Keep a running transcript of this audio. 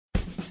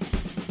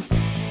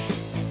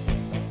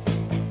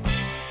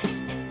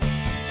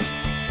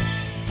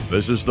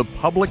This is The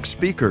Public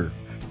Speaker,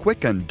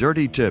 quick and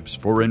dirty tips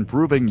for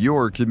improving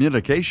your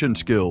communication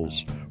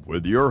skills,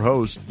 with your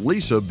host,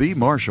 Lisa B.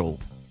 Marshall.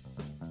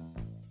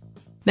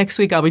 Next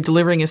week, I'll be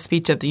delivering a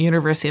speech at the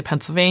University of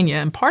Pennsylvania,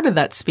 and part of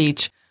that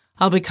speech,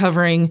 I'll be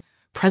covering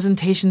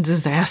presentation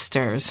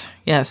disasters.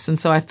 Yes, and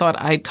so I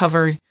thought I'd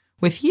cover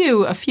with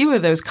you a few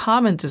of those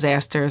common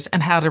disasters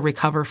and how to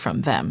recover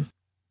from them.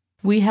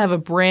 We have a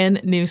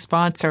brand new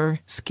sponsor,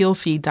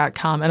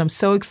 skillfeed.com, and I'm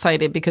so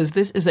excited because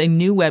this is a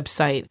new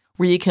website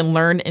where you can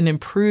learn and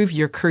improve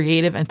your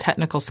creative and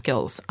technical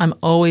skills. I'm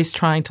always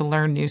trying to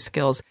learn new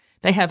skills.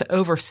 They have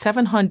over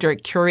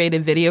 700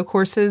 curated video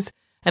courses,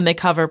 and they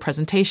cover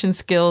presentation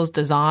skills,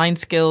 design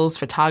skills,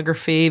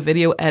 photography,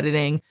 video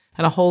editing,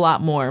 and a whole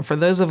lot more. And for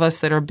those of us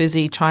that are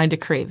busy trying to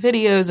create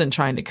videos and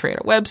trying to create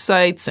our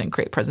websites and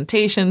create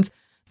presentations,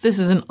 this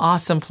is an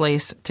awesome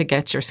place to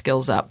get your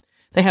skills up.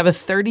 They have a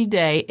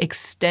 30-day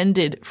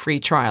extended free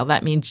trial.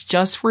 That means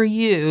just for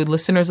you,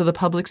 listeners of The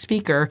Public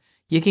Speaker,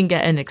 you can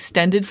get an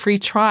extended free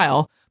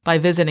trial by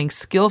visiting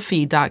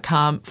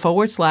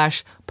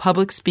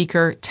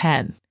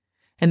skillfeed.com/publicspeaker10.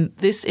 And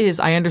this is,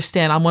 I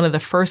understand, I'm one of the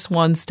first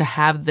ones to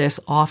have this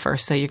offer.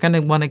 So you're going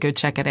to want to go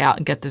check it out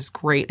and get this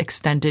great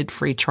extended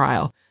free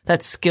trial.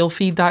 That's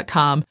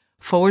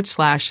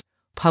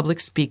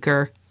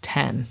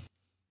skillfeed.com/publicspeaker10.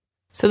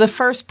 So the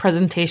first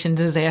presentation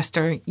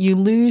disaster, you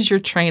lose your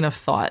train of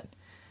thought.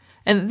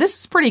 And this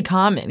is pretty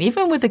common,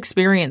 even with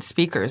experienced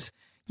speakers.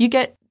 You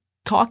get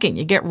talking,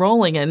 you get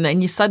rolling, and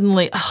then you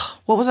suddenly,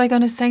 what was I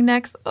going to say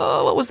next?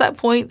 Oh, what was that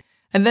point?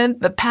 And then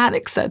the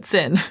panic sets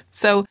in.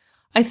 So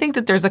I think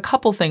that there's a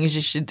couple things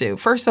you should do.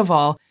 First of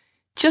all,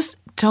 just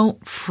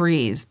don't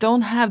freeze.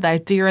 Don't have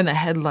that deer in the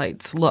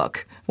headlights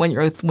look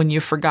when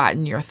you've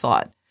forgotten your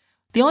thought.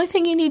 The only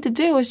thing you need to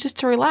do is just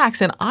to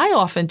relax. And I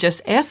often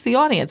just ask the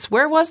audience,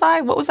 where was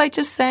I? What was I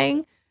just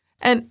saying?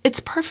 And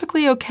it's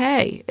perfectly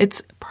okay.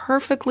 It's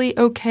perfectly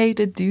okay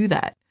to do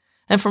that.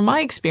 And from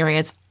my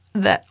experience,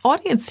 the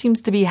audience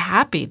seems to be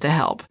happy to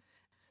help.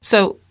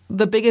 So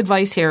the big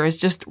advice here is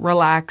just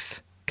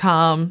relax,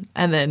 calm,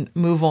 and then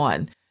move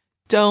on.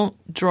 Don't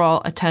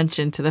draw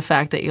attention to the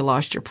fact that you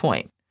lost your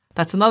point.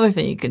 That's another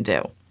thing you can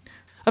do.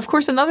 Of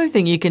course, another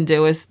thing you can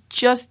do is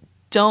just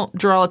don't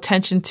draw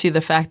attention to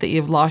the fact that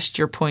you've lost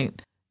your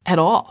point at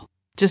all.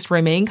 Just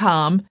remain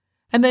calm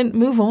and then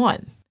move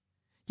on.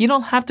 You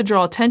don't have to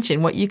draw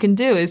attention. What you can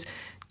do is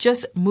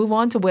just move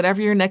on to whatever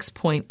your next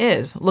point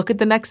is. Look at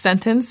the next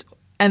sentence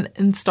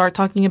and start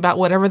talking about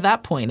whatever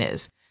that point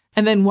is.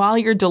 And then while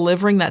you're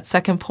delivering that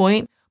second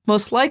point,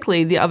 most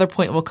likely the other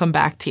point will come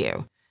back to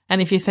you.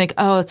 And if you think,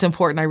 oh, it's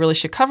important, I really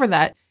should cover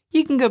that,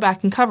 you can go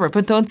back and cover it.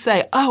 But don't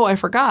say, oh, I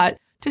forgot.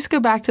 Just go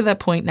back to that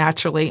point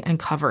naturally and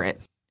cover it.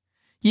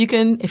 You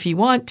can, if you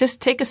want,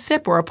 just take a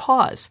sip or a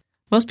pause.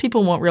 Most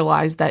people won't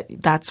realize that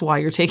that's why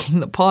you're taking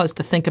the pause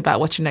to think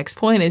about what your next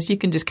point is. You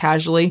can just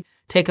casually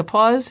take a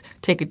pause,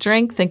 take a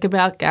drink, think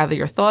about, gather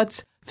your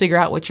thoughts, figure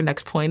out what your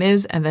next point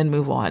is, and then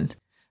move on.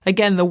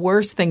 Again, the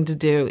worst thing to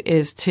do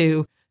is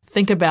to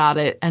think about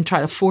it and try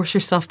to force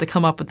yourself to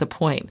come up with the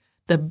point.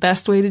 The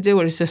best way to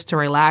do it is just to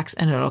relax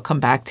and it'll come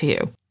back to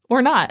you.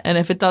 Or not. And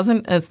if it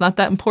doesn't, it's not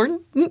that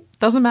important,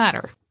 doesn't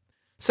matter.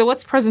 So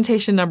what's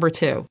presentation number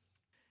 2?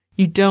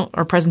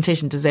 Or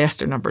presentation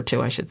disaster number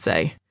 2, I should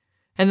say.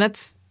 And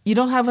that's, you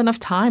don't have enough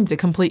time to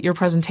complete your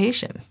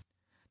presentation.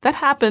 That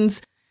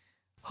happens,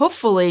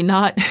 hopefully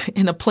not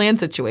in a planned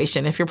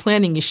situation. If you're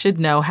planning, you should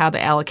know how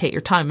to allocate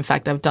your time. In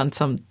fact, I've done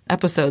some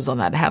episodes on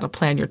that, how to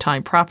plan your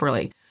time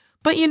properly.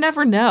 But you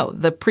never know.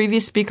 The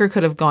previous speaker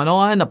could have gone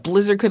on, a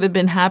blizzard could have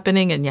been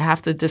happening, and you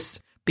have to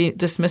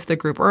dismiss the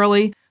group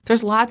early.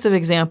 There's lots of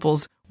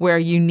examples where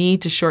you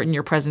need to shorten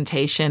your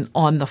presentation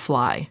on the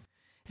fly.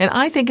 And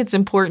I think it's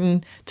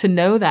important to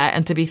know that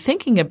and to be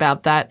thinking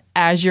about that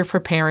as you're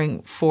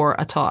preparing for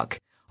a talk.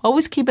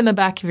 Always keep in the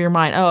back of your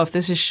mind, oh, if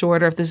this is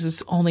shorter, if this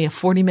is only a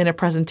 40-minute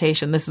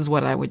presentation, this is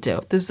what I would do.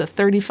 If this is a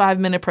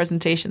 35-minute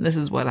presentation, this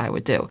is what I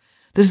would do.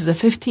 This is a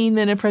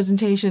 15-minute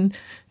presentation,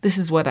 this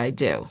is what I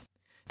do.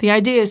 The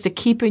idea is to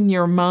keep in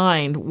your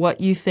mind what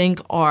you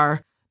think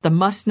are the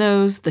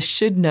must-knows, the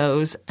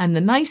should-knows, and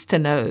the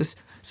nice-to-knows,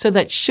 so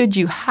that should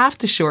you have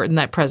to shorten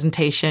that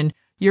presentation,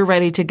 you're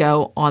ready to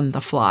go on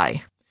the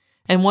fly.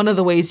 And one of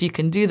the ways you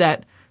can do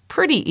that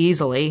pretty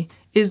easily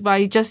is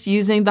by just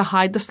using the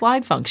hide the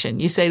slide function.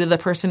 You say to the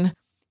person,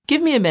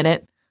 give me a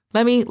minute,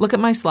 let me look at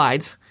my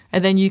slides,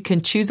 and then you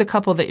can choose a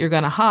couple that you're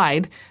going to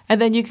hide,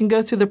 and then you can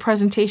go through the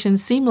presentation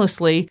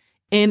seamlessly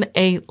in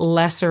a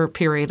lesser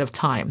period of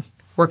time.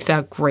 Works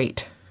out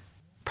great.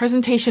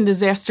 Presentation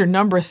disaster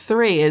number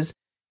 3 is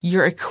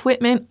your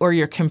equipment or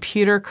your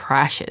computer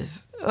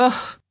crashes.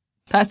 Ugh,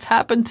 that's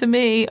happened to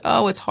me.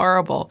 Oh, it's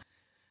horrible.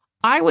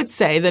 I would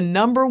say the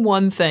number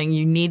one thing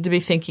you need to be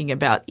thinking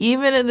about,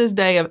 even in this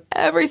day of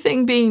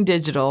everything being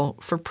digital,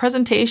 for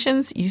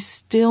presentations, you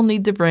still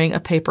need to bring a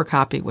paper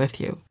copy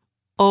with you.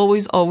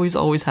 Always, always,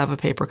 always have a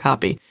paper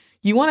copy.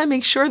 You want to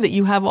make sure that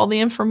you have all the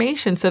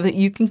information so that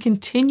you can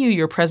continue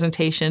your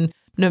presentation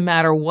no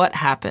matter what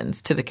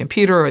happens to the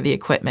computer or the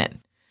equipment.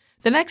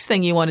 The next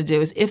thing you want to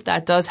do is, if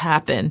that does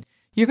happen,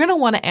 you're going to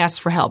want to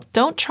ask for help.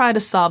 Don't try to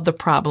solve the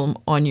problem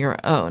on your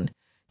own.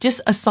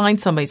 Just assign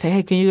somebody, say,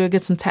 hey, can you go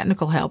get some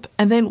technical help?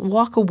 And then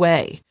walk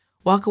away.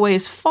 Walk away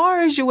as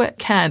far as you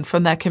can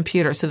from that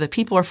computer so that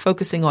people are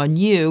focusing on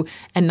you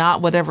and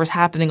not whatever's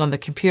happening on the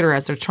computer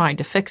as they're trying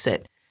to fix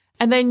it.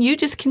 And then you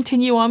just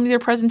continue on with your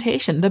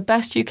presentation the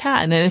best you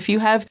can. And if you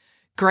have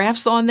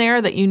graphs on there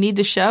that you need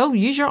to show,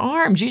 use your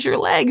arms, use your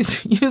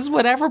legs, use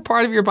whatever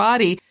part of your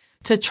body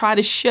to try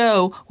to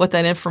show what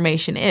that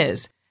information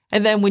is.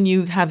 And then when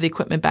you have the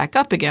equipment back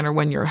up again, or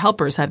when your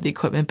helpers have the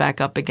equipment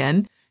back up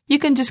again, you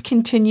can just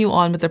continue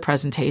on with the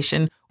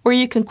presentation, or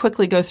you can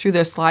quickly go through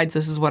those slides.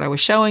 This is what I was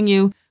showing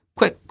you.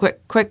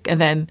 Quick, and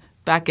then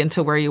back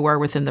into where you were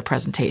within the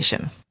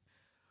presentation.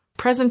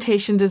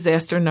 Presentation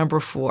disaster number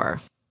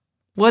 4.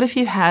 What if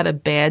you had a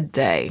bad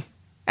day?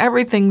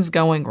 Everything's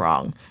going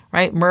wrong,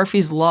 right?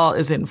 Murphy's Law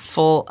is in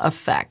full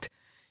effect.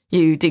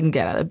 You didn't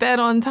get out of bed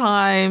on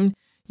time.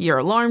 Your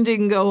alarm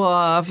didn't go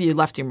off. You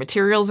left your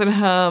materials at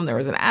home. There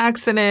was an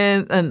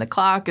accident and the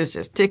clock is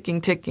just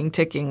ticking.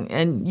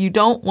 And you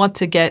don't want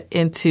to get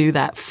into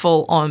that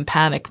full-on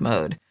panic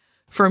mode.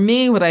 For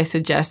me, what I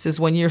suggest is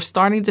when you're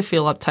starting to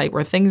feel uptight,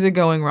 where things are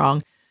going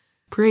wrong,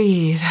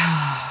 breathe.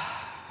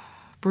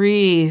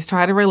 Breathe.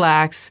 Try to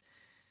relax.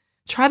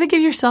 Try to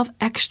give yourself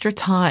extra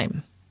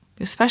time,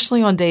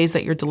 especially on days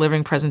that you're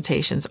delivering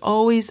presentations.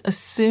 Always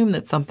assume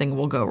that something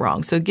will go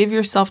wrong. So give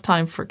yourself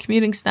time for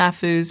commuting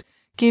snafus.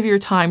 Give your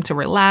time to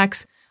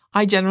relax.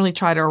 I generally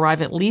try to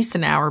arrive at least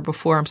an hour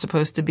before I'm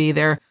supposed to be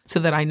there so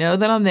that I know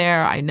that I'm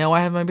there, I know I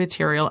have my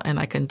material, and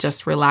I can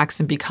just relax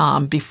and be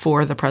calm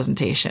before the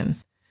presentation.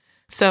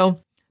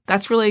 So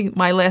that's really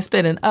my last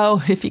bit. And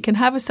if you can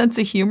have a sense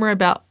of humor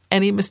about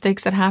any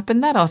mistakes that happen,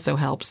 that also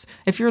helps.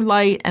 If you're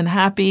light and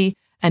happy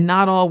and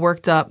not all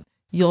worked up,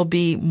 you'll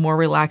be more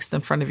relaxed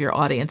in front of your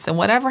audience. And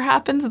whatever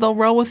happens, they'll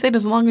roll with it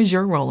as long as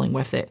you're rolling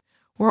with it.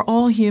 We're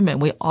all human.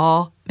 We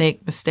all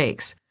make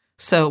mistakes.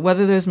 So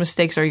whether those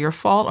mistakes are your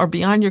fault or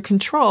beyond your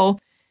control,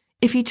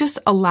 if you just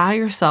allow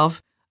yourself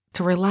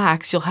to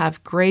relax, you'll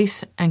have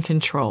grace and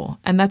control.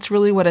 And that's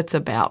really what it's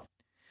about.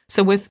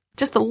 So with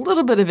just a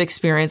little bit of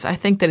experience, I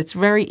think that it's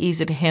very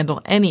easy to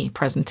handle any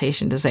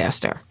presentation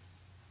disaster.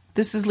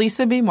 This is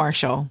Lisa B.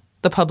 Marshall,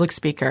 the public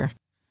speaker.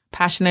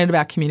 Passionate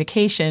about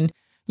communication,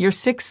 your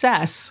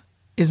success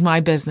is my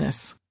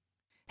business.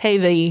 Hey,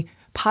 the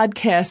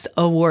podcast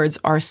awards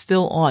are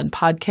still on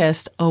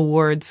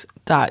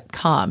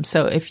podcastawards.com.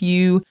 So if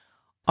you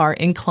are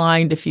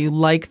inclined, if you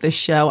like the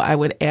show, I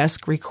would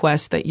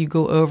request that you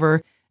go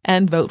over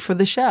and vote for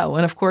the show.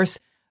 And of course,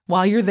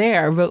 while you're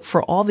there, vote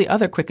for all the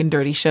other quick and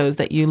dirty shows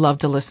that you love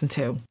to listen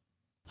to.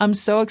 I'm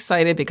so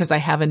excited because I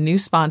have a new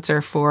sponsor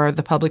for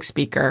the public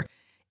speaker.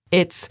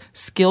 It's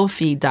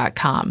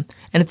skillfeed.com.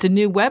 And it's a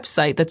new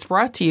website that's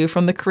brought to you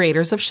from the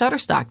creators of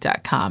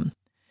shutterstock.com.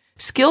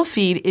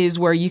 Skillfeed is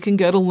where you can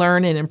go to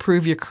learn and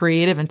improve your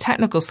creative and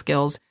technical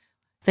skills.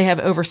 They have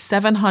over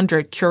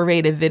 700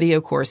 curated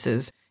video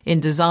courses in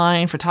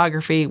design,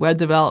 photography, web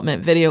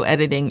development, video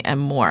editing, and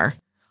more.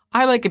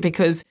 I like it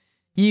because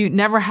you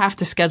never have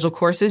to schedule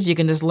courses. You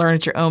can just learn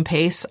at your own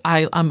pace.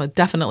 I'm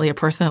definitely a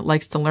person that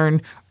likes to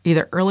learn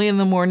either early in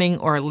the morning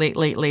or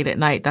late at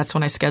night. That's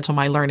when I schedule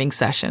my learning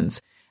sessions.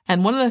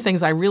 And one of the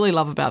things I really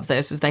love about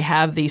this is they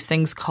have these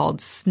things called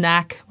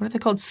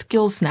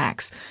skill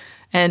snacks.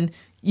 And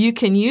you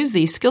can use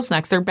these skill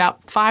snacks. They're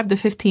about 5 to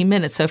 15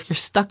 minutes. So if you're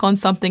stuck on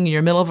something in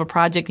the middle of a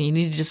project and you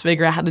need to just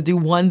figure out how to do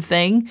one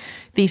thing,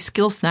 these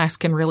skill snacks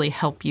can really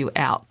help you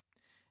out.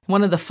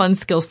 One of the fun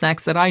skill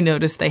snacks that I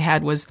noticed they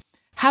had was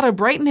how to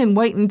brighten and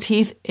whiten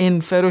teeth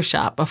in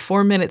Photoshop, a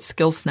 4-minute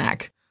skill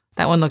snack.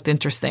 That one looked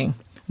interesting.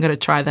 I'm going to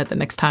try that the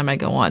next time I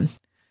go on.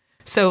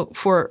 So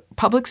for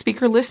public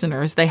speaker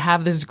listeners, they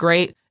have this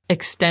great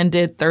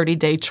extended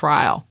 30-day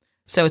trial.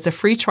 So it's a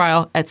free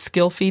trial at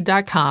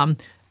skillfeed.com.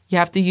 You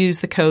have to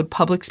use the code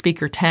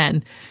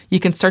PUBLICSPEAKER10. You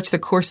can search the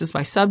courses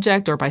by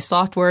subject or by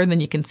software, and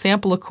then you can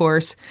sample a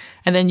course.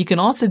 And then you can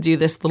also do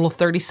this little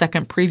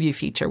 30-second preview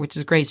feature, which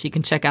is great, so you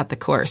can check out the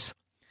course.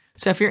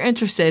 So if you're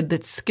interested,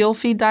 that's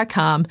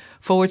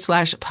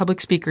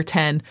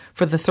skillfeed.com/PublicSpeaker10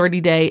 for the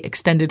 30-day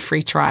extended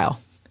free trial.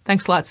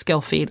 Thanks a lot,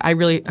 Skillfeed. I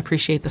really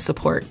appreciate the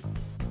support.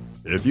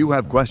 If you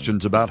have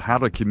questions about how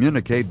to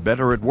communicate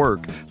better at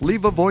work,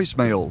 leave a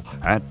voicemail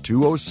at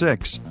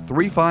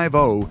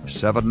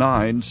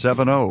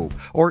 206-350-7970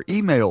 or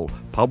email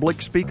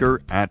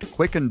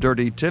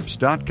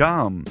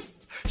publicspeaker@quickanddirtytips.com.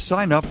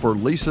 Sign up for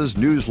Lisa's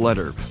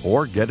newsletter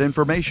or get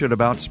information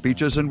about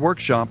speeches and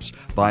workshops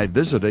by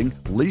visiting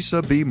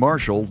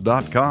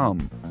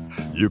lisabmarshall.com.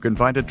 You can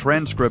find a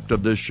transcript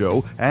of this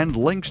show and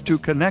links to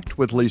connect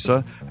with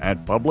Lisa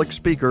at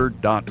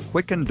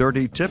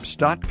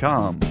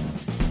publicspeaker.quickanddirtytips.com.